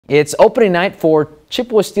It's opening night for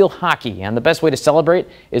Chippewa Steel hockey, and the best way to celebrate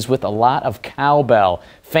is with a lot of cowbell.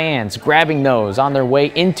 Fans grabbing those on their way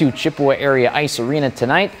into Chippewa Area Ice Arena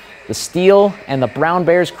tonight. The Steel and the Brown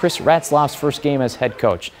Bears, Chris Ratzlaff's first game as head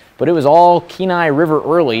coach. But it was all Kenai River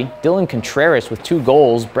early. Dylan Contreras with 2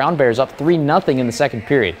 goals. Brown Bears up 3-0 in the second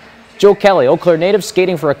period. Joe Kelly, Eau Claire native,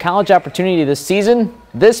 skating for a college opportunity this season.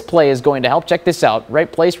 This play is going to help. Check this out.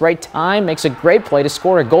 Right place, right time. Makes a great play to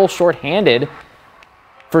score a goal shorthanded.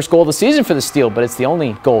 First goal of the season for the Steel, but it's the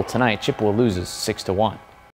only goal tonight. Chippewa loses 6-1.